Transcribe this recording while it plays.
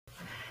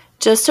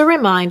Just a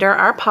reminder,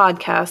 our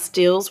podcast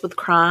deals with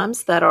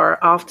crimes that are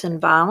often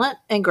violent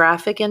and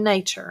graphic in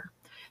nature,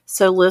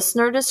 so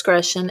listener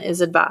discretion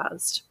is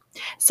advised.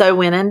 So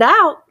when in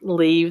doubt,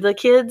 leave the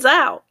kids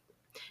out.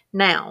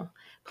 Now,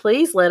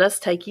 please let us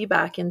take you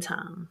back in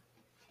time.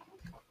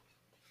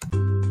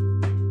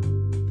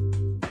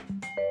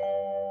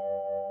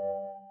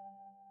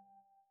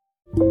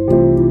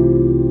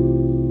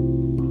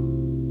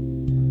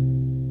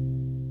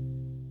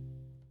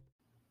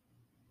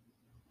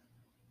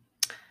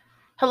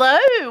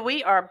 Hello,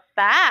 we are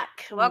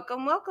back.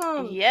 Welcome.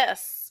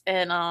 Yes,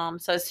 and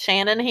so it's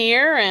Shannon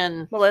here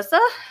and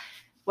Melissa.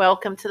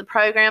 Welcome to the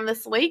program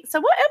this week.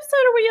 So what episode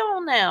are we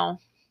on now?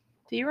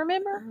 Do you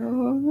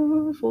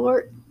remember?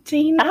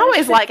 14. I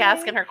always like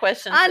asking her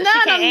questions. I know, she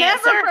can't I'm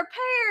never answer.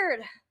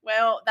 prepared.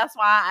 Well, that's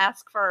why I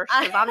ask first,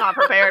 because I'm not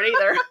prepared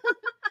either.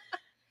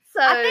 So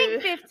I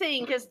think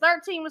 15, because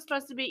 13 was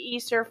supposed to be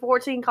Easter.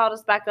 14 called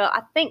us back up. I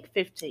think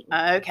 15.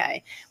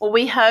 Okay. Well,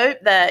 we hope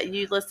that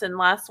you listened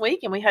last week,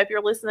 and we hope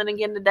you're listening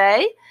again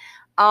today.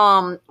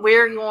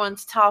 We're going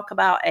to talk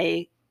about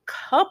a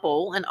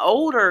couple, an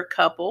older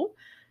couple.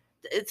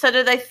 So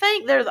do they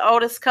think they're the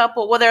oldest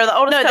couple? Well, they're the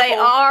oldest couple. No, they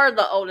are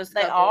the oldest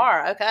They couple.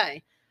 are.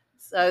 Okay.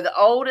 So the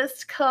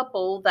oldest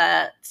couple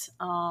that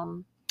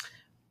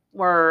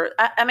were,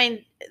 I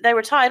mean, they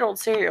were titled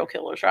serial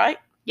killers, right?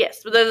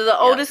 Yes, but they're the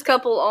oldest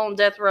couple on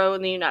death row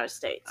in the United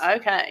States.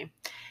 Okay.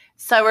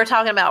 So we're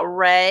talking about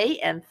Ray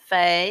and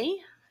Faye.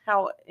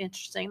 How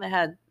interesting. They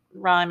had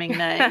rhyming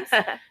names.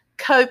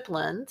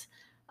 Copeland.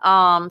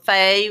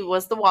 Faye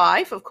was the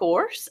wife, of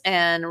course,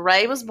 and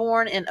Ray was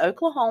born in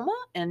Oklahoma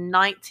in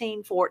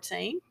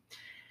 1914.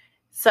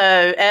 So,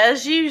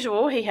 as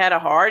usual, he had a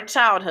hard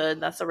childhood.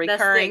 That's a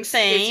recurring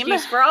theme.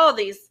 Excuse for all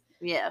these.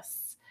 Yes.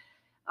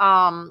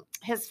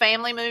 His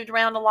family moved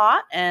around a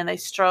lot, and they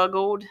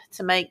struggled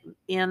to make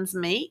ends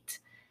meet.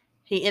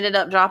 He ended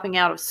up dropping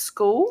out of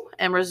school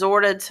and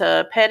resorted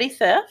to petty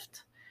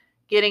theft,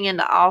 getting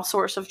into all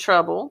sorts of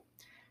trouble.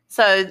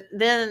 So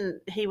then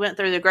he went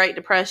through the Great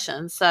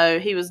Depression. So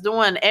he was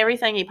doing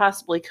everything he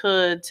possibly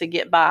could to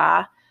get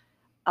by.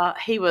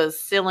 He was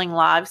stealing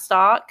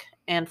livestock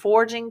and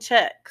forging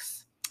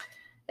checks.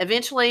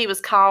 Eventually he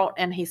was caught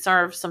and he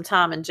served some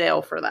time in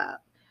jail for that.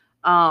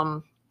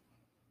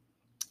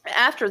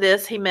 After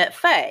this, he met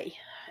Faye,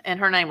 and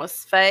her name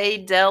was Faye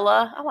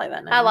Della. I like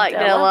that name. I like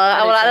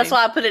Della. That's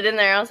why I put it in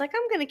there. I was like,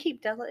 I'm going to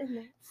keep Della in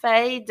there.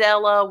 Faye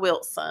Della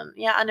Wilson.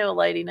 Yeah, I knew a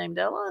lady named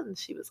Della, and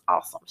she was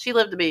awesome. She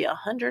lived to be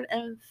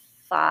 105,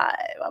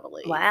 I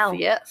believe. Wow.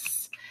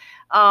 Yes.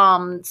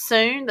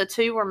 Soon the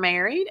two were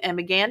married and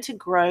began to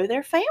grow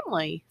their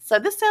family. So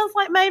this sounds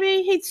like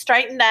maybe he'd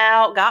straightened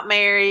out, got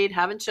married,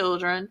 having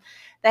children.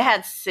 They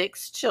had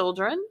 6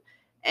 children.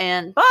 But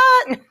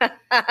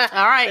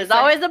all right, there's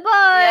always a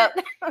but.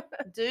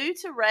 Yep. Due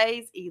to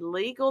Ray's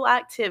illegal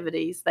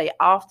activities, they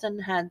often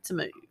had to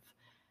move.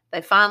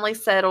 They finally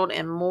settled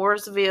in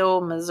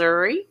Mooresville,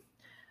 Missouri.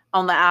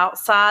 On the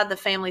outside, the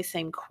family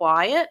seemed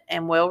quiet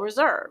and well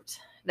reserved.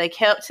 They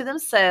kept to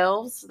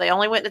themselves. They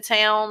only went to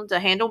town to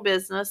handle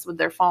business with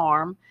their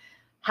farm.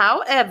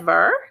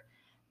 However,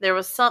 there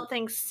was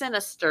something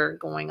sinister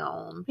going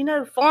on. You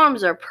know,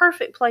 farms are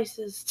perfect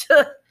places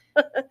to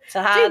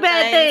hide do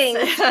bad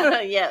things.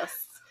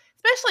 Yes.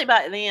 Especially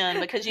back then,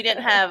 because you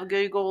didn't have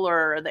Google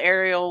or the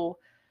aerial,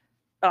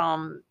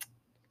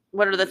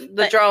 what are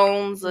the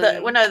drones?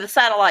 The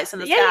satellites in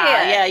the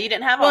sky. Yeah, you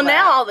didn't have all that. Well,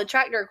 now all the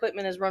tractor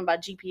equipment is run by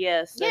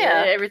GPS. So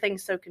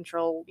everything's so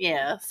controlled.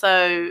 Yeah,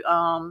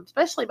 so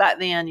especially back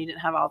then, you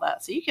didn't have all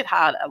that. So you could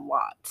hide a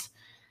lot.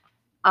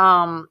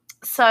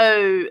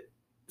 So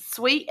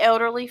sweet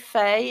elderly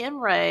Faye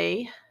and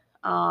Ray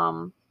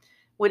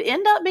would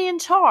end up being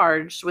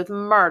charged with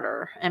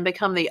murder and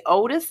become the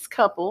oldest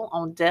couple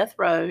on death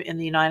row in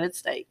the United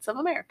States of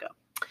America.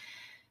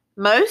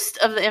 Most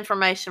of the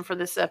information for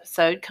this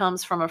episode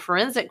comes from a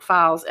Forensic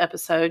Files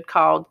episode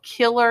called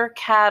Killer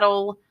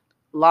Cattle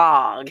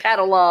Log.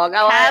 Catalog.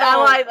 I like that. I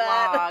like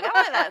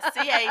that.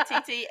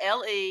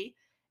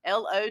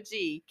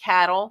 CATTLELOG.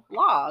 Cattle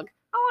Log.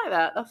 I like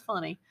that. That's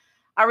funny.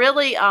 I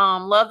really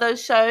love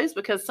those shows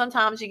because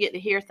sometimes you get to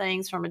hear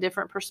things from a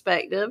different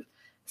perspective.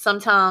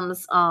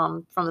 Sometimes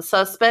from the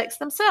suspects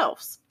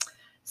themselves.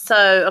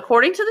 So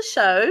according to the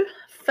show,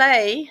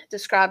 Faye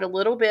described a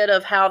little bit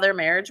of how their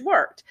marriage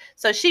worked.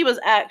 So she was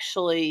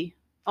actually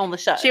on the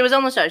show. She was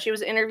on the show. She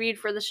was interviewed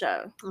for the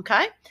show.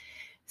 Okay.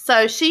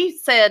 So she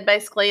said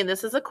basically, and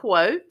this is a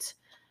quote,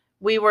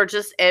 "We were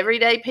just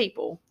everyday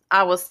people.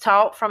 I was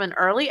taught from an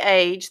early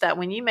age that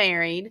when you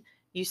married,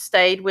 you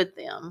stayed with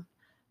them.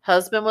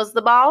 Husband was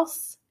the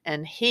boss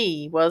and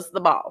he was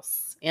the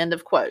boss." End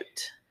of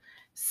quote.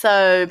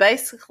 So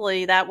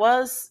basically that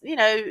was,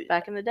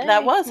 back in the day,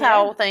 that was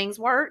how things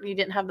worked. You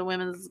didn't have the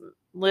women's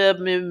lib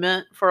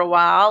movement for a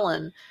while.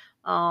 And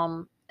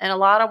a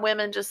lot of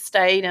women just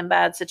stayed in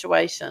bad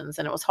situations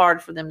and it was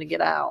hard for them to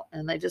get out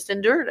and they just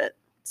endured it.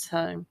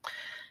 So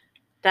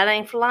that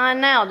ain't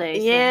flying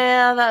nowadays.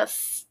 Yeah,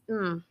 that's,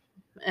 and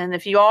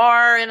if you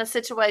are in a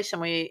situation,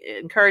 we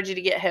encourage you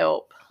to get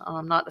help.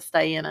 not to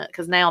stay in it,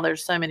 because now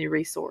there's so many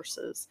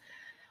resources.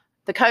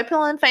 The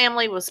Copeland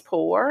family was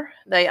poor.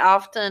 They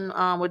often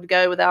would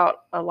go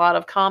without a lot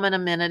of common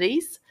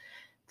amenities.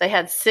 They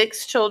had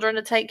 6 children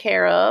to take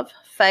care of.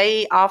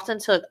 Faye often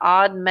took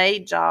odd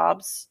maid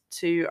jobs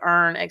to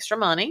earn extra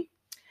money.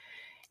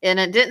 And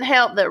it didn't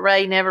help that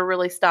Ray never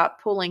really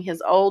stopped pulling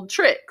his old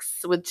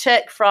tricks with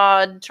check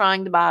fraud,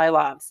 trying to buy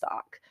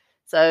livestock.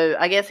 So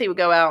I guess he would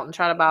go out and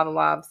try to buy the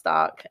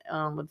livestock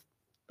with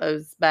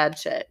those bad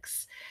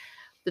checks.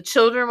 The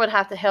children would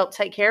have to help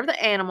take care of the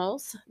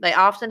animals. They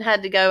often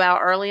had to go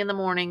out early in the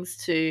mornings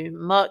to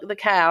muck the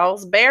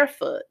cows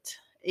barefoot,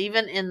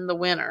 even in the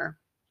winter.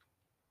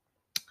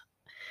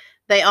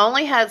 They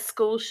only had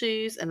school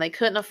shoes, and they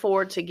couldn't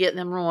afford to get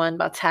them ruined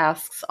by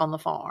tasks on the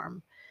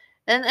farm.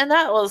 And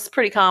that was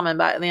pretty common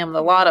back then with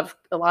a lot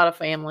of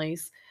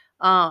families.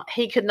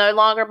 He could no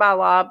longer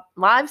buy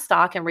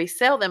livestock and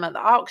resell them at the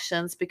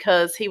auctions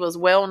because he was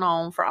well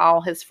known for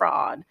all his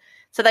fraud.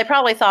 So they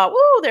probably thought,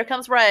 "Woo, there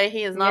comes Ray.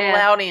 He is not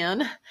allowed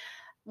in."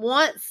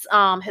 Once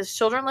his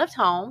children left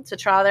home to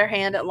try their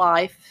hand at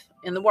life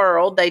in the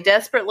world, they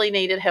desperately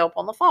needed help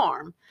on the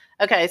farm.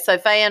 Okay, so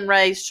Faye and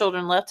Ray's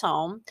children left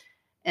home,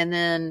 and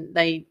then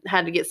they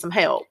had to get some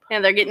help.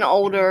 And they're getting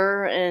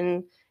older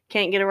and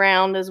can't get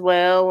around as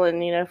well.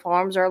 And,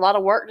 farms are a lot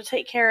of work to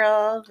take care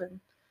of. And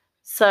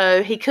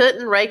so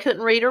Ray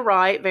couldn't read or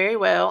write very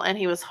well, and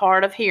he was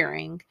hard of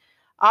hearing.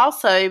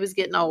 Also, he was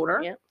getting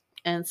older,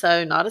 and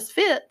so not as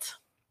fit.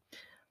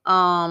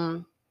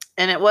 And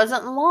it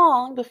wasn't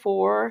long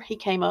before he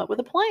came up with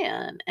a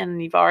plan.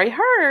 And you've already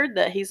heard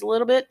that he's a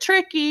little bit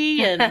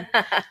tricky and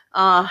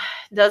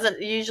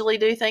doesn't usually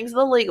do things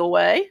the legal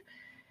way.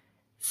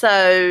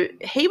 So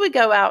he would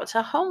go out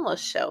to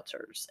homeless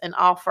shelters and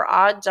offer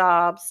odd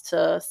jobs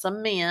to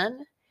some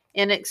men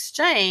in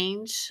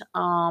exchange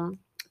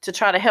to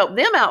try to help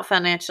them out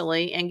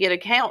financially and get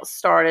accounts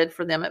started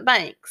for them at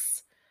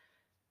banks.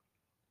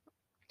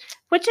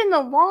 Which in the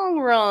long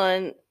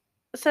run,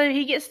 so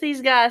he gets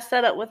these guys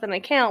set up with an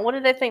account. What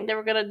did they think they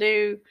were going to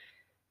do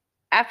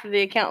after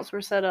the accounts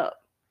were set up?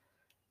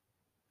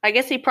 I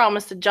guess he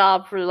promised a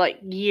job for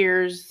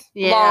years,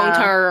 long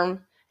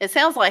term. It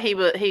sounds like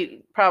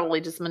he probably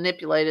just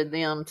manipulated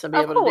them to be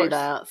able to do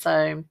that.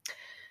 So,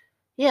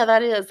 yeah,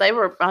 that is. I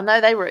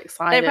know they were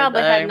excited. They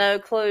probably had no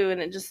clue,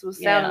 and it just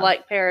sounded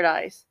like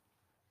paradise.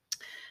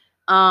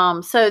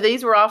 So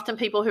these were often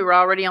people who were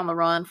already on the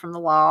run from the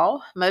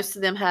law. Most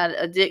of them had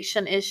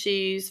addiction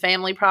issues,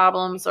 family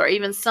problems, or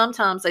even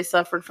sometimes they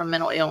suffered from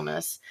mental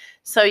illness.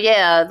 So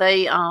yeah,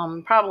 they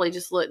probably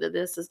just looked at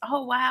this as,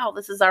 oh wow,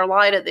 this is our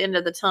light at the end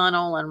of the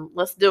tunnel, and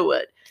let's do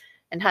it,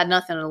 and had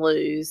nothing to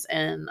lose.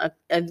 And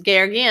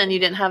again, you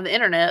didn't have the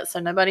internet,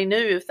 so nobody knew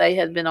if they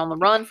had been on the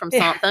run from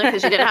something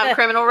because you didn't have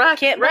criminal records.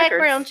 Can't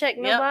background check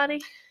nobody.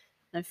 Yep.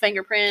 No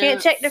fingerprints.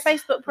 Can't check their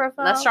Facebook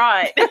profile. That's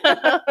right.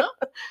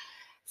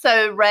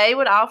 So Ray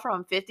would offer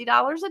them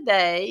 $50 a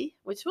day,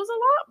 which was a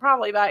lot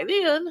probably back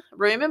then,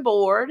 room and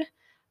board.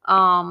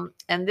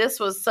 And this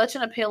was such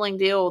an appealing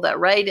deal that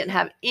Ray didn't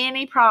have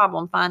any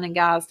problem finding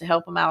guys to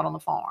help him out on the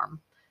farm.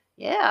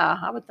 Yeah,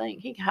 I would think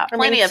he got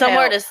plenty of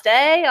somewhere help to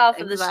stay off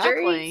of the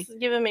streets,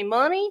 giving me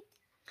money.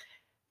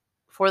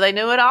 Before they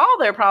knew it, all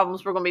their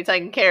problems were going to be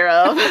taken care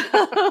of.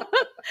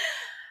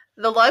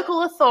 The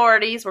local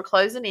authorities were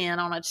closing in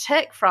on a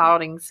check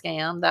frauding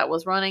scam that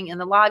was running in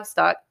the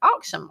livestock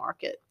auction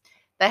market.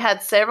 They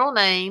had several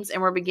names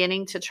and were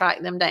beginning to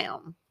track them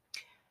down.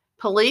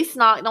 Police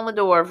knocked on the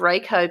door of Ray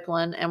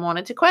Copeland and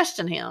wanted to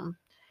question him.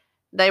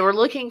 They were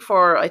looking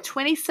for a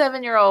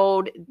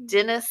 27-year-old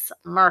Dennis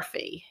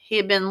Murphy. He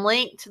had been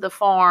linked to the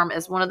farm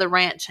as one of the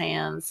ranch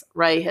hands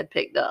Ray had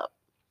picked up.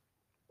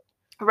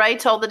 Ray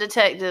told the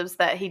detectives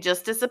that he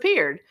just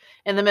disappeared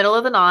in the middle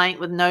of the night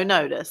with no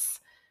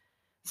notice.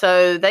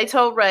 So they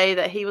told Ray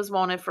that he was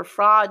wanted for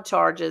fraud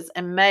charges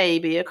and may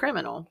be a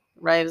criminal.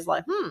 Ray was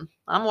like,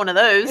 I'm one of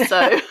those.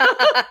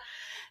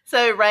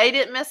 So Ray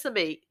didn't miss a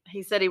beat.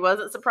 He said he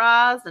wasn't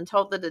surprised and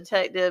told the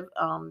detective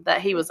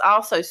that he was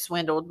also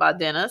swindled by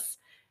Dennis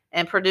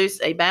and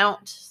produced a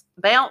bounce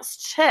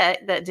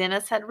check that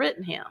Dennis had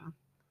written him.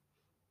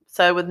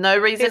 So with no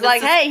reason. He's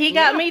like, hey, he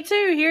got me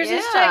too. Here's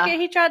his check.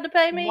 He tried to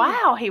pay me.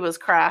 Wow, he was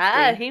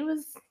crafty. He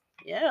was.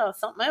 Yeah,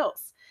 something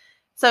else.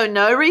 So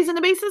no reason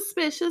to be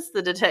suspicious.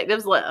 The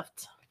detectives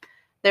left.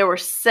 There were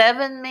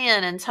 7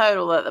 men in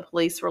total that the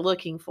police were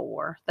looking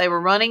for. They were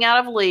running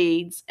out of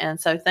leads, and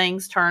so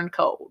things turned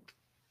cold.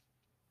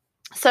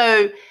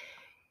 So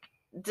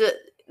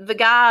the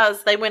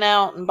guys, they went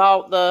out and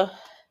bought the...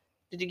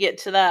 Did you get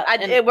to that?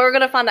 We're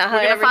going to find out how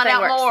everything works. We're going to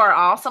find out more.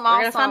 Awesome.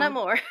 We're going to find out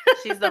more.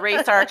 She's the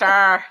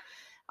researcher.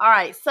 All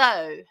right,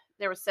 so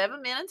there were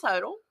 7 men in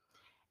total,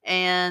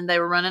 and they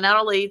were running out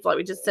of leads, like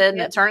we just said,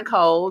 and it turned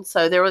cold.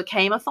 So there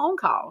came a phone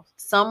call.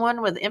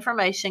 Someone with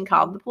information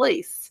called the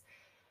police.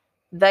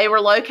 They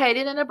were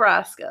located in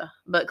Nebraska,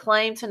 but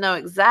claimed to know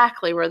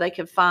exactly where they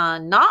could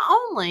find not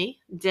only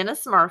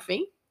Dennis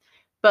Murphy,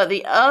 but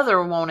the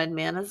other wanted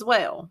men as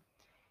well.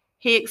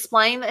 He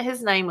explained that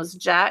his name was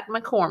Jack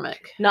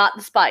McCormick. Not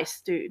the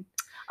Spice dude.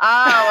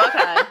 Oh,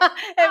 okay.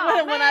 And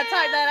Oh, when I typed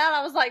man. that out,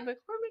 I was like,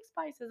 McCormick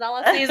Spices. All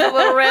I see is a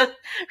little red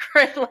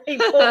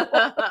label.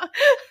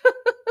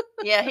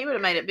 Yeah, he would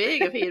have made it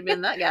big if he had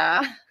been that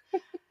guy.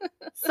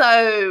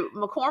 So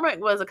McCormick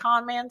was a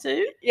con man too,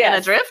 and a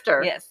Yes.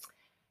 drifter. Yes.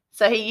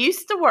 So he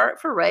used to work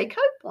for Ray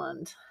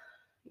Copeland.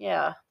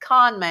 Yeah,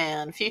 con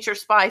man, future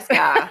spice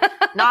guy.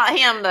 Not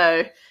him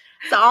though.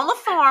 So on the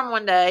farm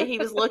one day, he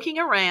was looking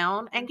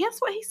around, and guess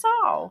what he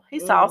saw? He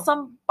saw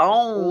some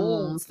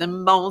bones,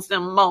 them bones,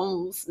 them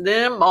bones,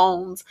 them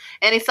bones,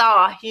 and he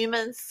saw a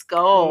human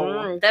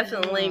skull.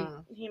 Definitely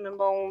human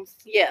bones.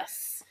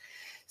 Yes.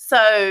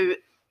 So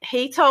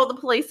he told the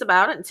police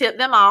about it and tipped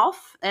them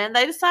off, and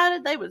they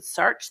decided they would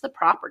search the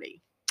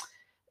property.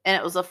 And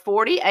it was a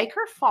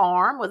 40-acre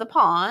farm with a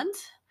pond.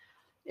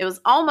 It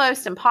was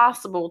almost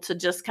impossible to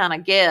just kind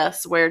of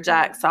guess where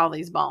Jack saw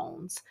these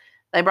bones.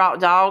 They brought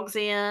dogs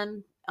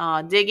in,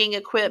 digging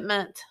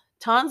equipment,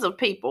 tons of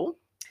people.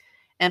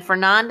 And for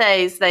 9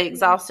 days, they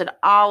exhausted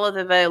all of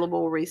the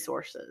available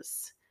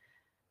resources.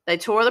 They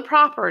tore the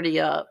property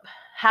up.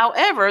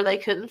 However, they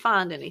couldn't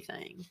find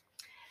anything.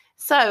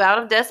 So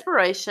out of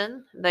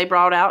desperation, they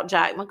brought out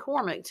Jack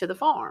McCormick to the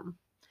farm.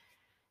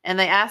 And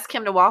they asked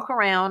him to walk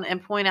around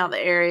and point out the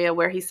area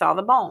where he saw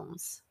the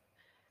bones.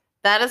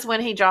 That is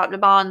when he dropped a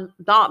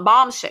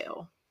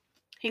bombshell.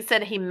 He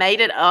said he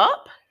made it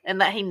up and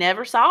that he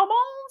never saw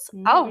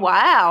bones. Oh,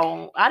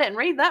 wow. I didn't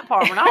read that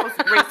part when I was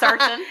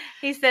researching.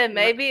 He said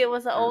maybe it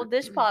was an old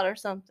dish pot or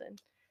something.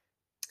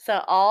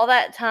 So all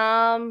that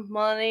time,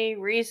 money,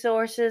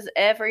 resources,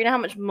 effort, you know how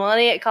much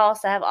money it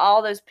costs to have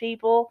all those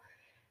people,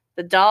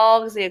 the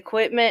dogs, the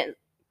equipment,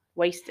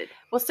 wasted.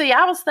 Well, see,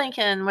 I was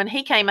thinking when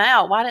he came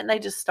out, why didn't they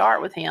just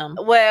start with him?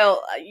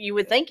 Well, you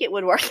would think it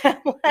would work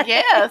that way.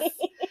 Yes.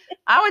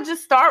 I would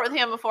just start with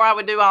him before I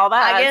would do all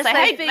that. I guess say, they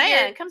hey, figured,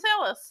 man, come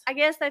tell us. I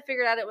guess they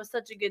figured out it was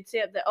such a good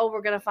tip that,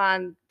 we're going to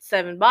find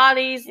 7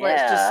 bodies. Yeah.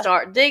 Let's just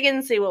start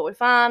digging, see what we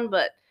find.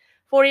 But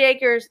 40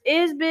 acres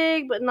is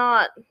big, but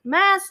not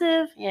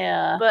massive.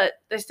 Yeah. But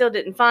they still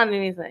didn't find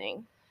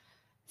anything.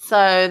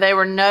 So they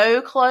were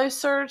no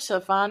closer to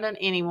finding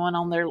anyone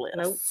on their list.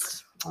 Nope.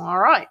 All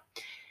right.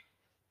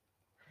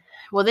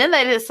 Well, then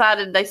they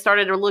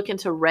started to look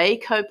into Ray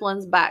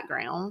Copeland's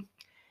background.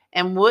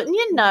 And wouldn't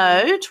you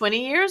know,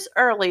 20 years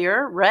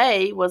earlier,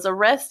 Ray was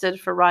arrested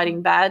for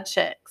writing bad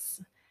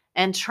checks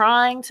and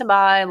trying to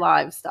buy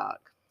livestock.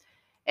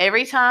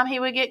 Every time he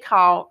would get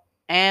caught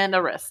and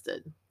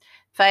arrested,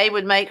 Faye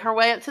would make her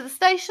way up to the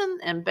station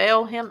and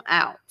bail him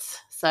out.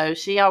 So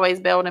she always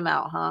bailed him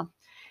out, huh?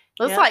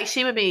 Looks like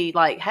she would be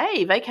like,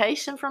 hey,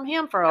 vacation from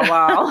him for a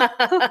while.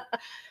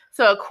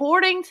 So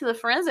according to the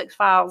Forensic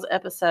Files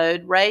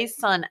episode, Ray's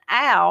son,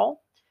 Al,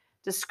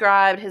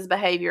 described his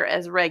behavior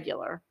as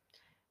regular.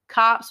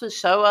 Cops would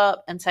show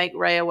up and take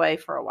Ray away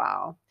for a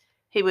while.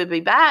 He would be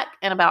back,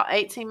 and about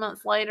 18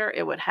 months later,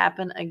 it would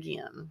happen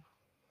again.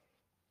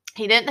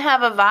 He didn't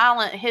have a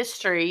violent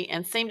history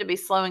and seemed to be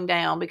slowing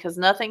down because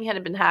nothing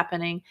had been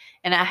happening,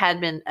 and it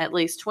had been at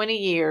least 20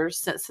 years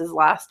since his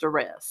last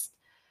arrest.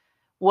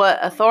 What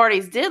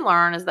authorities did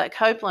learn is that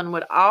Copeland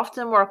would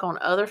often work on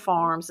other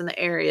farms in the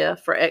area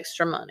for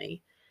extra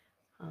money.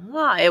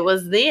 It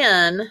was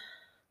then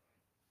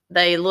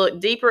they looked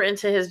deeper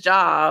into his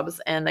jobs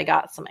and they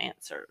got some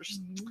answers.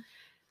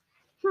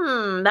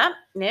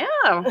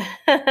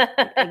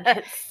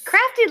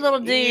 Crafty little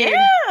dude.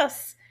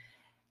 Yes.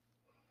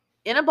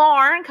 In a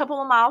barn a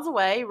couple of miles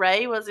away,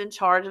 Ray was in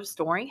charge of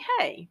storing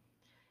hay.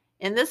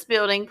 In this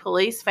building,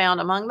 police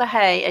found among the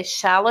hay a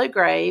shallow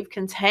grave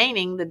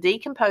containing the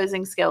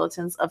decomposing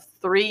skeletons of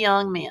 3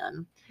 young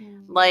men,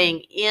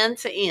 laying end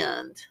to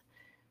end.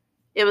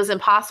 It was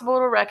impossible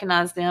to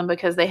recognize them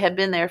because they had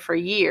been there for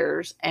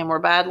years and were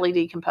badly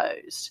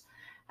decomposed.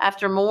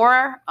 After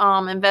more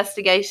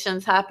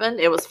investigations happened,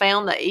 it was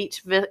found that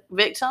each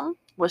victim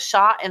was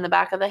shot in the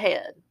back of the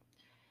head.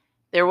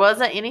 There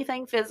wasn't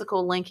anything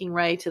physical linking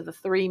Ray to the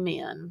 3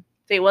 men.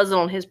 See, it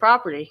wasn't on his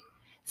property.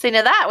 See,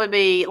 now that would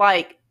be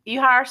like, you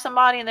hire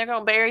somebody and they're going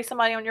to bury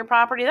somebody on your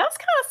property. That's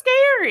kind of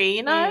scary,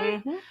 you know?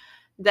 Mm-hmm.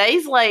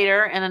 Days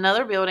later, in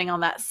another building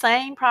on that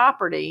same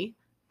property,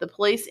 the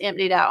police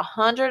emptied out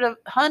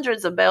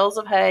hundreds of bales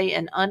of hay,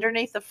 and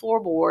underneath the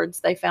floorboards,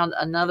 they found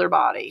another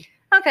body.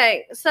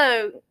 Okay,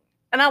 so,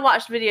 and I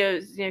watched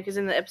videos, because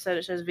in the episode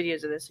it shows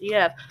videos of this. You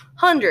have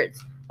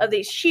hundreds of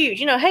these huge,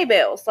 hay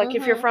bales. Like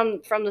if you're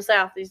from the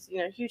South, these,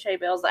 huge hay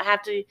bales that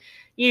have to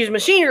use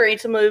machinery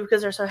to move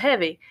because they're so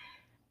heavy.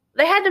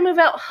 They had to move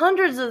out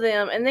hundreds of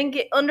them and then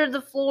get under the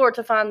floor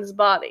to find this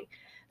body.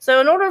 So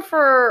in order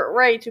for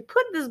Ray to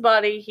put this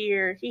body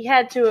here, he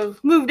had to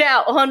have moved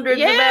out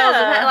hundreds of bales.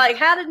 Like,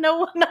 how did no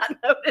one not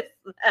notice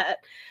that?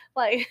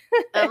 Like,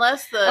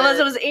 unless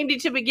it was empty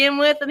to begin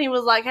with, and he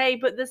was like, "Hey,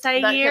 put this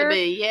hay here." Could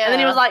be, yeah. And then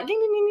he was like, "Ding,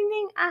 ding, ding, ding,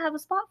 ding! I have a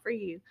spot for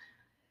you."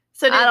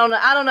 So I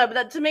don't know,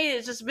 but to me,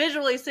 it's just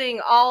visually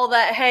seeing all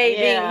that hay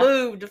being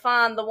moved to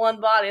find the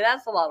one body.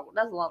 That's a lot of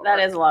work.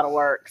 That is a lot of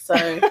work.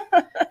 So.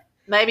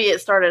 Maybe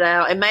it started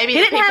out, and maybe he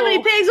didn't have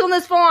any pigs on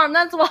this farm.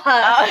 That's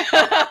why.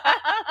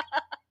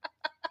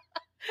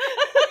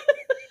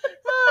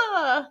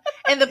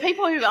 And the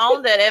people who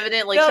owned it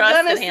evidently Bill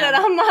trusted Gunnis him. said,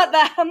 I'm not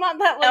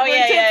that labor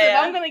intensive.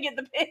 yeah. I'm going to get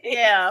the pig.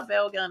 Yeah,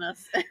 Bill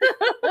Gunnis.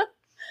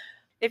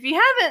 If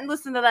you haven't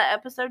listened to that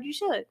episode, you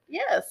should.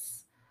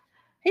 Yes.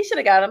 He should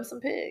have got him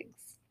some pigs.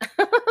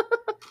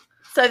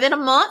 So then a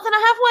month and a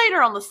half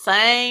later on the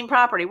same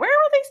property, where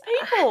were these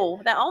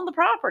people that own the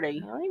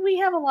property? I think we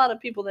have a lot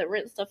of people that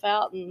rent stuff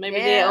out, and maybe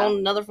they Yeah. own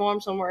another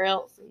farm somewhere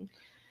else, and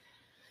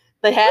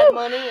they had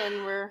money,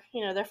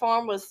 and their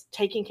farm was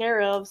taken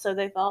care of, so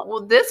they thought,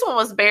 Well, this one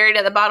was buried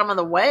at the bottom of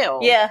the well.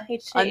 yeah,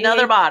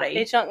 Another body.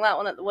 He chunked that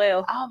one at the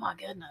well. Oh my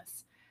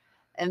goodness.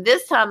 And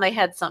this time they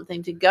had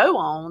something to go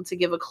on to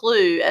give a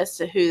clue as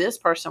to who this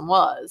person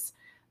was.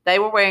 They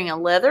were wearing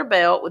a leather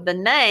belt with the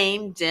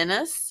name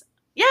Dennis.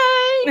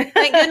 Yay!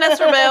 Thank goodness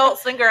for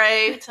belts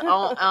engraved.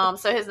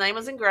 So his name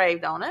was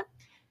engraved on it.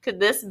 Could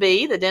this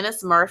be the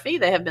Dennis Murphy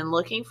they have been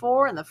looking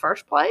for in the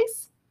first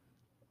place?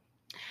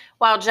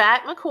 While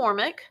Jack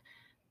McCormick,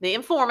 the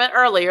informant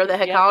earlier that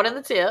had called in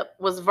the tip,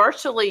 was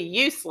virtually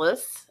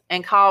useless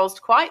and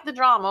caused quite the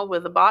drama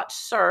with the botched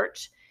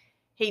search,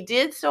 he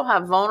did still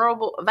have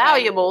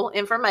valuable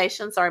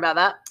information, sorry about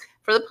that,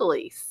 for the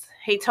police.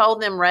 He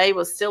told them Ray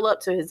was still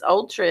up to his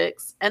old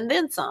tricks and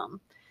then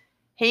some.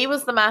 He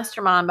was the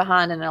mastermind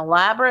behind an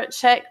elaborate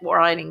check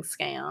writing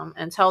scam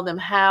and told them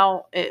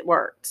how it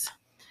worked.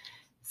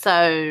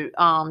 So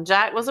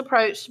Jack was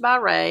approached by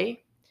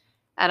Ray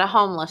at a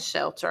homeless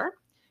shelter.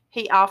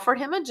 He offered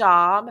him a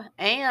job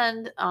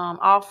and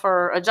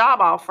a job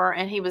offer,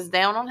 and he was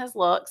down on his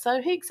luck,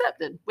 so he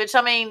accepted. Which,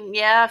 I mean,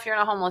 yeah, if you're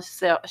in a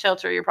homeless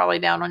shelter, you're probably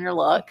down on your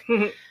luck.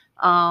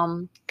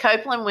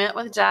 Copeland went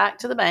with Jack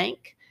to the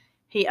bank.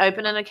 He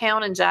opened an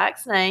account in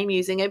Jack's name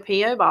using a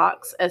P.O.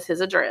 box as his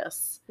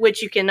address.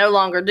 Which you can no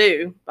longer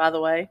do, by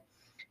the way.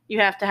 You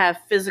have to have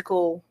a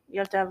physical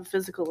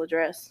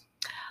address.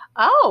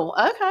 Oh,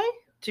 okay.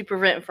 To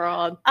prevent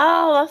fraud.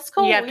 Oh, that's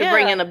cool. You have to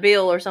bring in a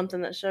bill or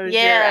something that shows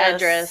your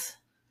address.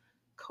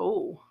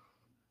 Cool.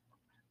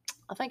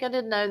 I think I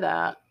did know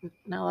that,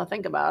 now that I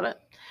think about it.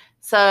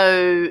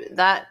 So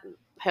that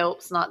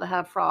helps not to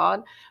have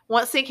fraud.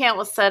 Once the account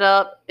was set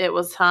up, it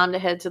was time to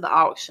head to the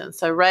auction.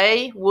 So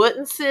Ray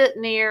wouldn't sit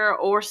near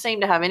or seem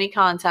to have any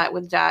contact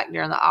with Jack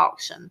during the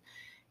auction.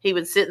 He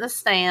would sit in the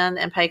stand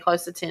and pay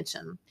close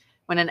attention.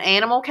 When an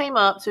animal came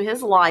up to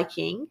his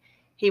liking,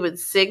 he would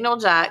signal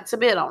Jack to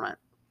bid on it.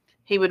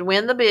 He would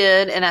win the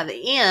bid, and at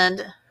the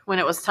end, when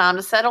it was time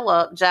to settle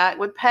up, Jack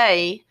would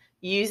pay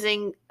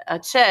using a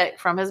check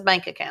from his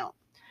bank account.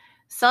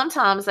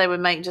 Sometimes they would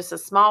make just a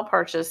small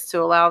purchase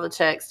to allow the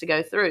checks to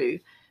go through,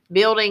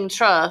 building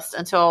trust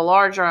until a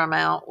larger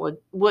amount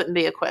wouldn't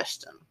be a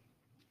question.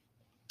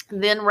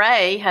 Then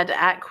Ray had to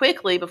act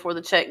quickly before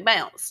the check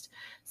bounced.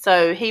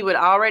 So he would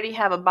already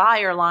have a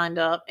buyer lined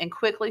up and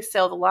quickly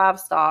sell the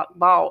livestock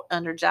bought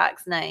under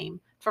Jack's name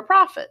for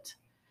profit.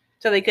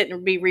 So they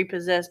couldn't be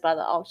repossessed by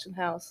the auction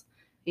house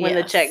when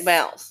the check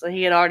bounced. So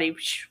he had already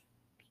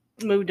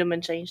moved them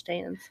and changed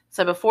hands.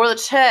 So before the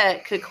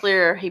check could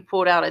clear, he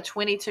pulled out a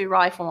 .22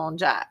 rifle on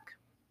Jack.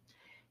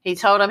 He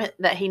told him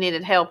that he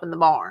needed help in the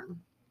barn.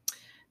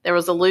 There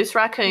was a loose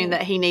raccoon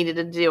that he needed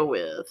to deal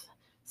with.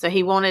 So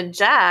he wanted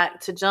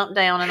Jack to jump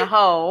down in a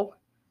hole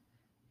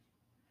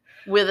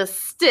with a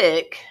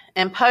stick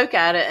and poke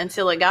at it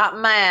until it got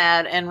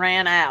mad and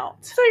ran out.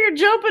 So you're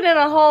jumping in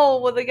a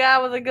hole with a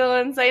guy with a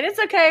gun saying, it's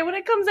okay, when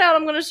it comes out,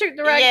 I'm going to shoot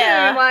the raccoon.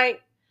 Yeah.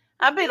 Like,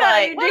 I'd be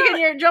like,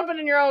 you're jumping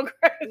in your own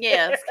grave.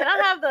 Yes. Can I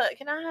have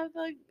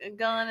the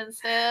gun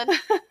instead?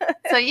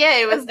 So yeah,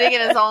 he was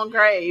digging his own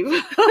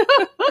grave.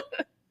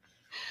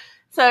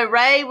 So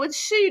Ray would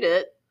shoot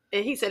it.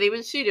 He said he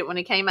would shoot it when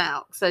he came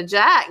out. So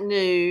Jack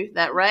knew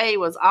that Ray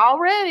was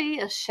already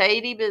a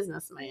shady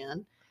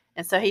businessman,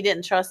 and so he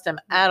didn't trust him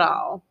at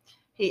all.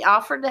 He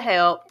offered to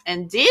help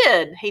and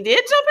did. He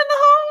did jump in the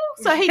hole.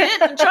 So he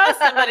didn't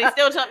trust him, but he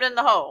still jumped in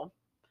the hole.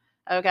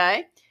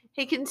 Okay.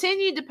 He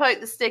continued to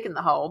poke the stick in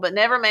the hole, but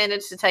never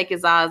managed to take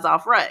his eyes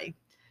off Ray.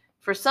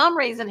 For some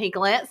reason, he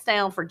glanced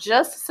down for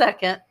just a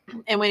second,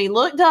 and when he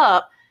looked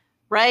up,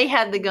 Ray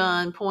had the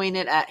gun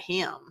pointed at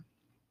him.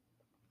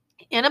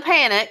 In a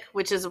panic,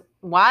 which is,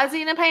 why is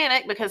he in a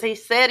panic? Because he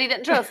said he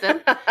didn't trust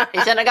him. He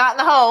shouldn't have got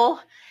in the hole.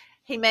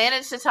 He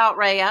managed to talk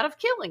Ray out of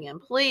killing him,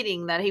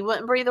 pleading that he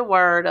wouldn't breathe a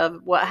word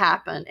of what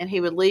happened and he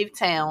would leave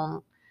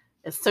town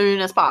as soon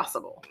as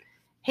possible.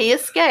 He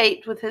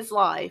escaped with his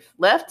life,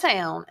 left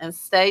town, and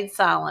stayed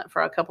silent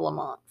for a couple of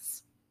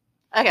months.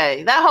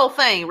 Okay, that whole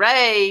thing,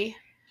 Ray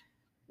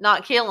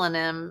not killing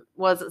him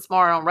wasn't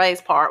smart on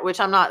Ray's part,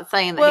 which I'm not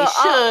saying that he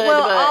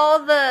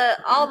should. But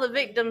all the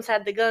victims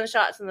had the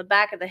gunshots in the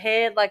back of the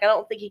head. Like, I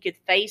don't think he could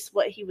face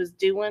what he was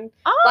doing.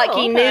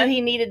 He knew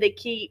he needed to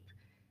keep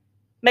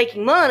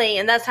making money,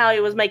 and that's how he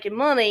was making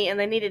money, and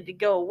they needed to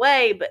go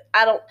away. But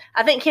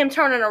I think him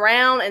turning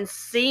around and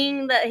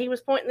seeing that he was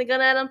pointing the gun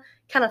at him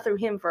kind of threw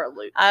him for a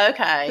loop.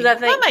 Okay. Because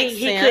I think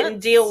he couldn't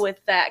deal with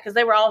that because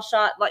they were all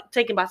shot, like,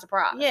 taken by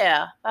surprise.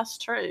 Yeah, that's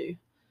true.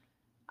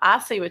 I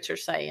see what you're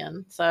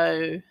saying.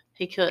 So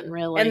He couldn't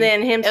really. And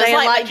then him it was saying,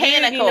 like dude,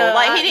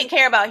 mechanical. He didn't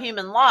care about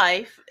human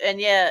life, and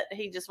yet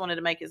he just wanted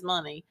to make his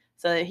money.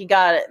 So he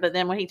got it. But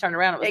then when he turned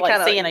around, it was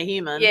like seeing a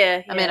human.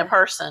 Yeah. I mean, a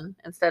person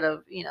instead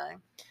of,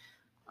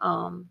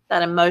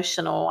 that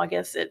emotional. I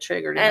guess it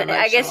triggered him. And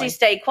I guess he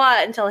stayed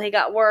quiet until he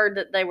got word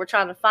that they were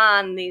trying to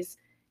find these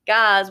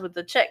guys with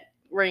the check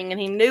ring, and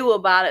he knew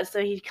about it.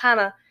 So he kind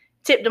of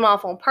tipped him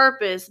off on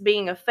purpose,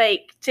 being a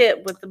fake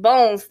tip with the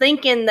bones,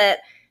 thinking that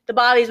the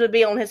bodies would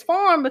be on his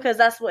farm because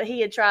that's what he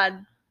had tried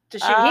to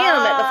shoot him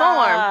at the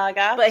farm.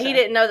 Gotcha. But he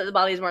didn't know that the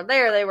bodies weren't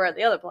there. They were at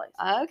the other place.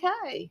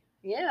 Okay.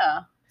 Yeah.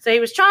 So he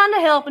was trying to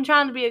help and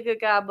trying to be a good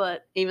guy,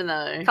 but even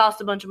though it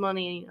cost a bunch of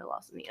money and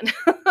lost in the end.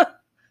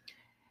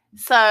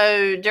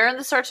 So during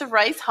the search of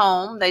Ray's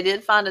home, they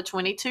did find a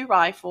 .22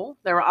 rifle.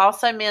 There were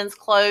also men's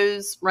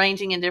clothes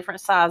ranging in different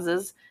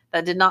sizes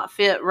that did not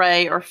fit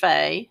Ray or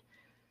Faye.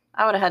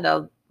 I would have had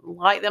to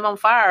light them on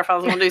fire if I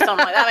was going to do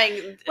something like that. I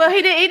mean, well,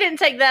 he didn't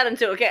take that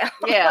into account.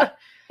 Yeah,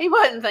 he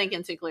wasn't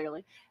thinking too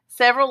clearly.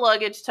 Several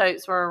luggage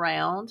totes were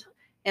around.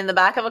 In the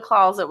back of a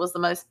closet was the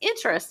most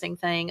interesting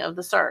thing of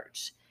the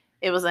search.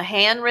 It was a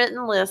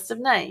handwritten list of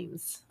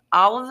names.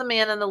 All of the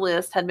men in the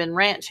list had been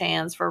ranch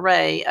hands for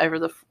Ray over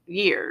the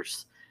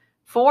years.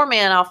 4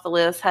 men off the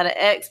list had an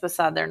X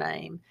beside their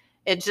name.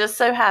 It just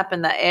so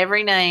happened that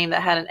every name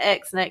that had an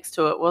X next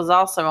to it was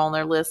also on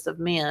their list of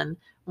men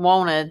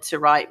wanted to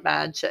writing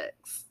bad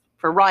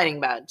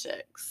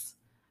checks.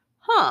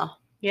 Huh.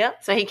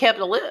 Yep. So he kept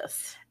a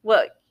list.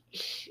 Well,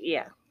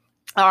 yeah.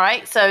 All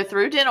right. So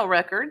through dental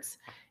records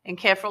and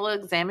careful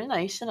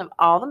examination of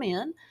all the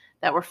men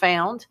that were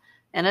found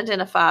and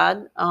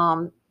identified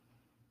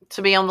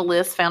to be on the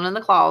list found in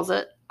the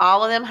closet,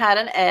 all of them had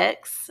an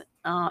X.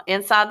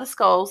 Inside the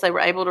skulls, they were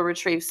able to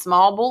retrieve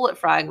small bullet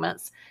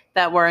fragments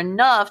that were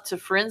enough to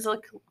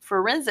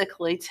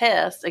forensically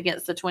test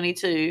against the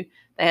 .22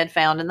 they had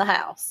found in the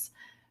house.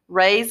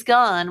 Ray's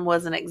gun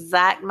was an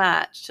exact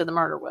match to the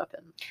murder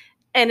weapon.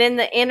 And in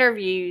the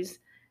interviews,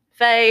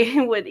 Faye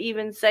would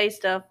even say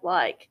stuff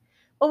like,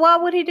 well, why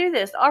would he do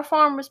this? Our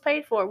farm was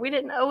paid for. We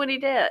didn't owe any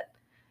debt.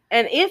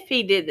 And if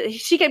he did this,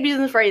 she kept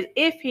using the phrase,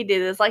 if he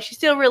did this, like she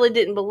still really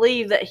didn't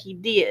believe that he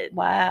did.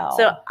 Wow.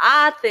 So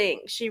I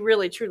think she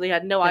really, truly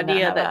had no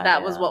idea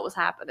that was what was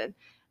happening.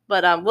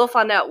 But we'll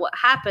find out what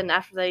happened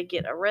after they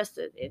get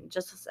arrested in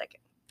just a second.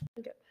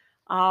 Okay.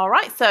 All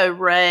right. So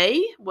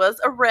Ray was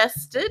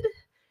arrested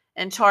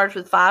and charged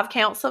with 5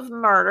 counts of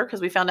murder because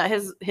we found out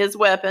his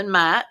weapon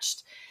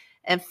matched.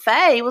 And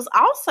Faye was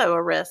also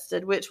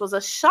arrested, which was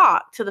a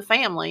shock to the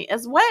family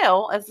as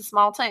well as the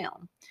small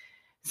town.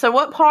 So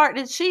what part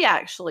did she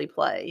actually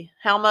play?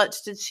 How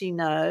much did she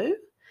know?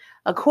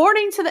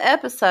 According to the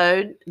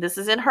episode, this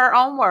is in her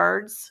own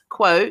words,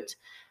 quote,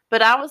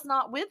 "But I was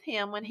not with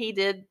him when he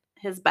did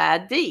his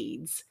bad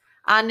deeds.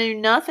 I knew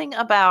nothing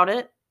about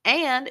it,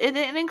 and it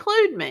didn't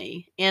include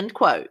me," end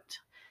quote.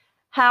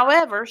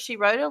 However, she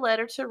wrote a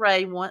letter to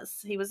Ray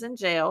once he was in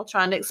jail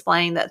trying to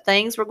explain that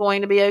things were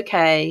going to be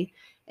okay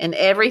and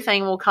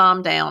everything will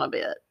calm down a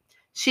bit.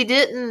 She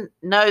didn't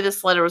know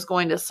this letter was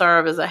going to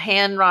serve as a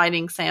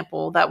handwriting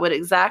sample that would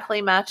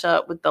exactly match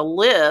up with the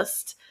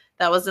list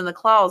that was in the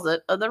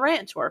closet of the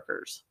ranch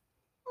workers.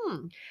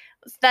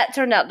 That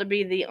turned out to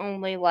be the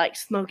only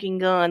smoking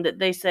gun that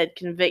they said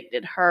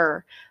convicted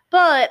her.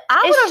 But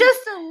it's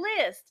just a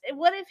list.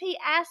 What if he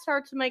asked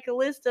her to make a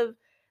list of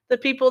the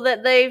people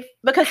that they've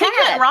because he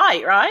couldn't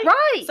write, right?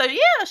 Right. So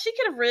yeah, she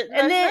could have written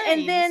those names.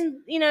 And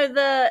then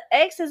the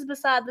X's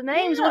beside the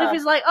names. Yeah. What if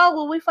he's like, oh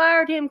well, we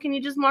fired him. Can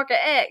you just mark an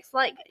X?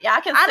 I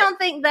don't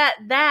think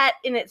that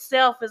in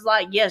itself is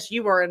yes,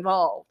 you were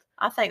involved.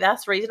 I think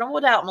that's reasonable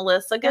doubt,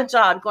 Melissa. Good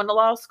job going to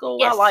law school.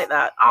 Yes. I like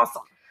that.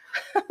 Awesome.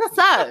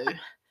 So,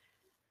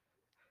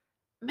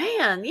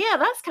 man, yeah,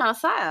 that's kind of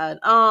sad.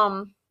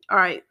 All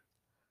right.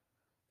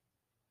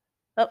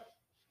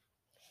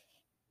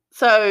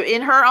 So,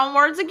 in her own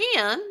words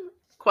again,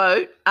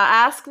 quote,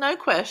 "I ask no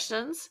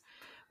questions.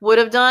 Would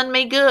have done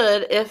me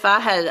good if I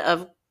had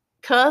of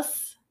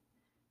cuss."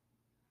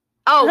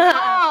 Oh,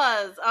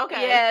 cause.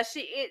 Okay. Yeah,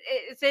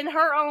 it's in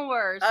her own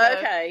words. So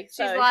okay. She's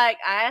like,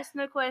 "I asked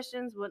no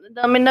questions. Wouldn't have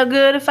done me no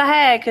good if I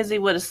had, because he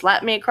would have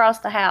slapped me across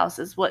the house,"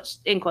 is what,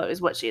 end quote,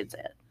 is what she had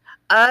said.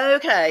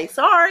 Okay.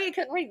 Sorry, you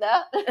couldn't read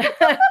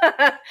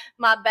that.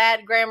 My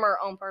bad grammar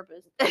on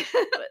purpose.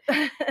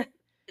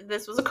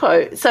 This was a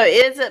quote. So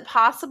is it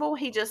possible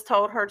he just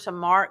told her to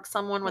mark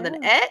someone with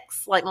an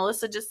X, like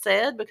Melissa just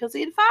said, because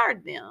he had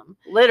fired them?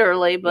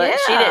 Literally, but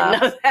she didn't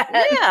know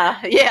that.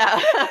 Yeah.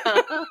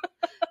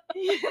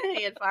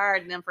 He had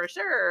fired them for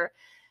sure.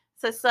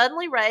 So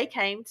suddenly Ray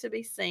came to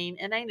be seen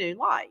in a new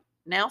light.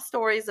 Now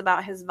stories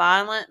about his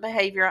violent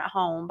behavior at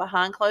home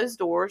behind closed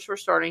doors were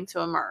starting to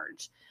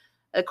emerge.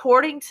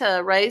 According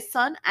to Ray's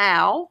son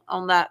Al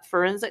on that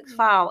Forensic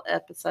File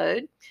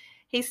episode,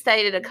 he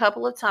stated a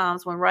couple of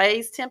times when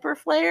Ray's temper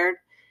flared,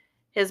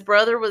 his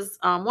brother was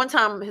one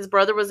time his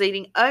brother was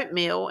eating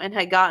oatmeal and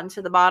had gotten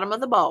to the bottom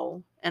of the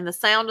bowl, and the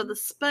sound of the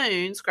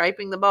spoon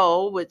scraping the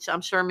bowl, which I'm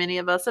sure many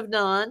of us have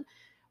done,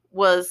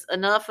 was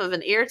enough of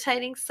an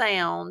irritating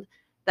sound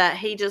that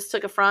he just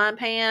took a frying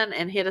pan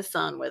and hit his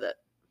son with it.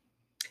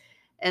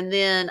 And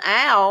then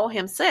Al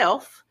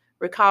himself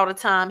recalled a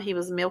time he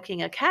was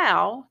milking a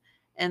cow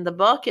and the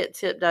bucket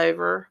tipped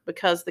over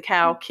because the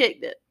cow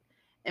kicked it.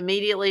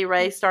 Immediately,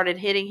 Ray started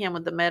hitting him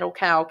with the metal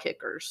cow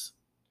kickers.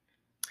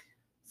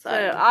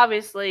 So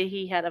obviously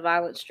he had a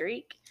violent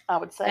streak. I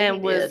would say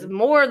and was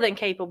more than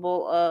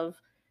capable of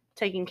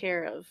taking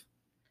care of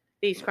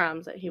these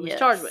crimes that he was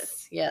charged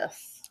with.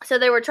 Yes. So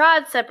they were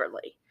tried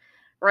separately.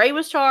 Ray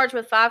was charged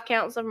with 5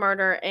 counts of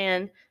murder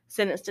and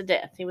sentenced to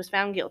death. He was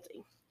found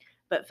guilty.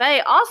 But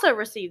Faye also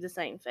received the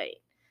same fate.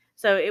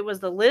 So it was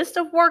the list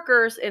of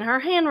workers in her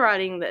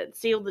handwriting that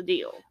sealed the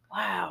deal.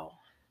 Wow.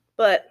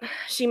 But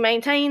she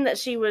maintained that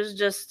she was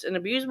just an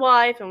abused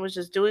wife and was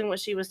just doing what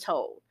she was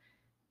told.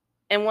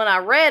 And when I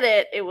read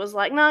it, it was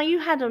like, no, you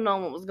had to know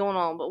what was going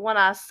on. But when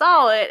I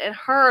saw it and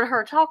heard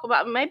her talk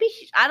about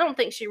it, I don't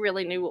think she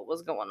really knew what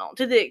was going on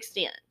to the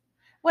extent.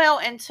 Well,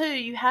 and two,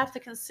 you have to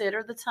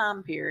consider the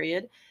time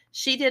period.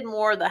 She did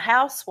more of the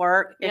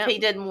housework if he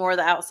did more of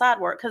the outside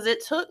work, because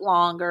it took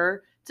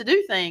longer to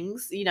do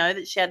things,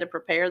 that she had to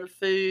prepare the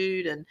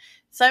food and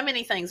so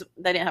many things.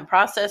 They didn't have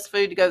processed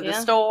food to go to the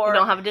store. You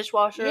don't have a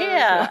dishwasher.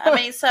 Yeah.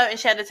 And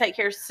she had to take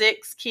care of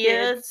 6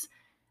 kids.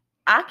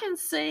 I can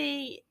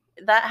see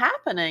that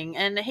happening.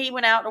 And he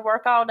went out to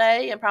work all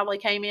day and probably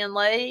came in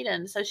late.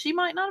 And so she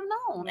might not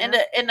have known.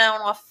 Yeah. And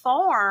on a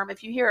farm,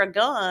 if you hear a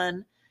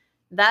gun,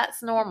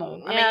 that's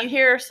normal. Yeah. You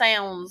hear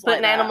sounds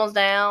putting like animals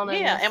down.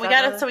 And we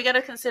got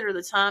to consider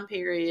the time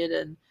period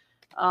and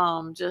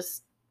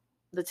just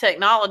the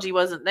technology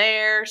wasn't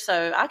there.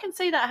 So I can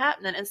see that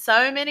happening. And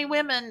so many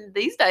women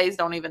these days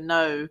don't even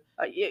know.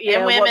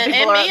 And women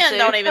and men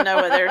don't even know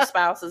what their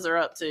spouses are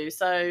up to.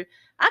 So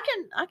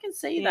I can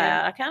see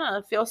that. I kind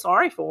of feel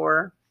sorry for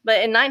her.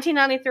 But in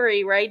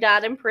 1993, Ray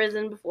died in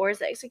prison before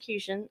his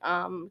execution.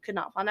 Could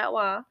not find out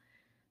why.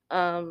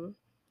 I'm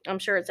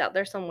sure it's out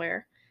there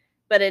somewhere.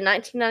 But in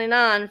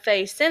 1999,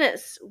 Faye's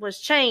sentence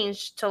was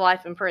changed to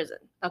life in prison.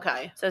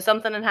 Okay. So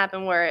something had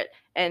happened where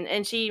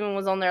and she even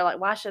was on there like,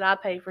 why should I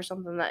pay for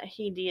something that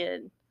he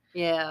did?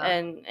 Yeah.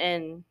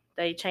 And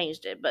they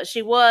changed it. But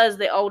she was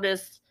the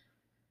oldest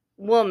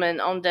woman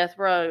on death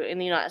row in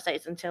the United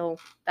States until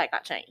that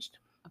got changed.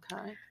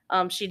 Okay.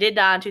 She did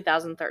die in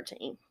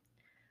 2013.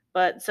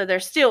 But so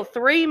there's still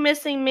 3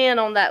 missing men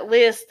on that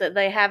list that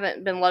they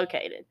haven't been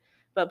located.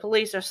 But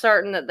police are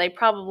certain that they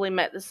probably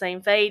met the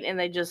same fate and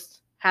they just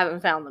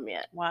haven't found them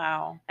yet.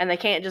 Wow. And they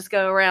can't just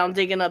go around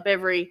digging up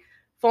every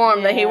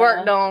farm that he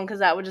worked on, because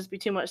that would just be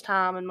too much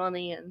time and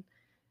money and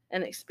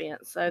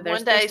expense. So they're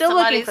still looking for them.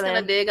 Somebody's going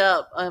to dig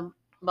up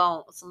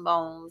some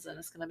bones, and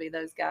it's going to be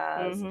those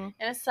guys. Mm-hmm. And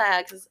it's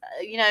sad because,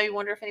 you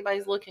wonder if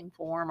anybody's looking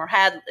for them or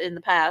had in the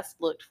past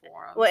looked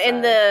for them. Well,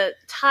 and the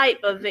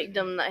type of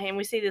victim, and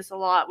we see this a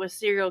lot with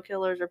serial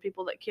killers or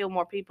people that kill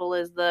more people,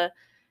 is the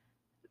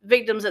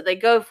victims that they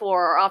go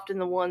for are often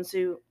the ones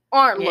who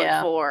aren't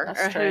looked for,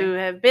 or who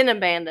have been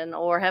abandoned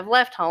or have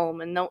left home,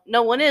 and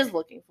no one is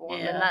looking for them.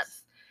 Yes.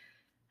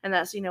 And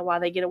that's why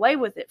they get away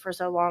with it for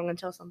so long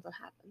until something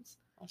happens.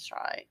 That's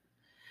right.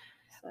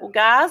 So. Well,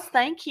 guys,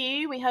 thank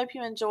you. We hope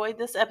you enjoyed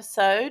this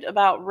episode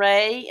about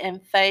Ray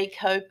and Faye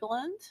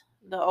Copeland,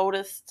 the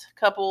oldest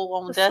couple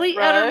on death row. The sweet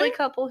elderly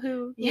couple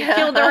who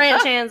killed the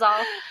ranch hands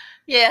off.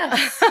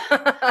 Yes.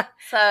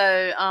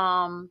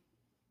 So,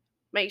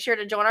 make sure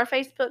to join our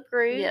Facebook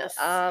group. Yes.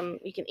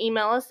 You can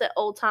email us at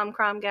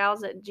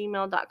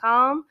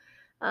oldtimecrimegals@gmail.com.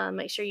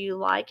 Make sure you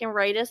like and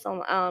rate us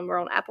on. We're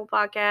on Apple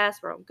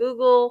Podcasts. We're on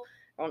Google.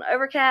 We're on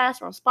Overcast.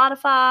 We're on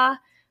Spotify.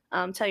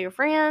 Tell your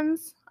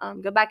friends.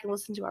 Go back and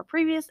listen to our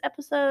previous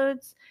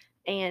episodes.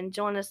 And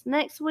join us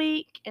next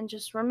week. And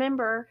just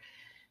remember,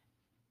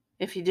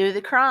 if you do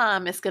the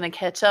crime, it's going to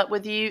catch up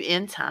with you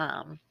in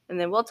time. And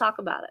then we'll talk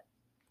about it.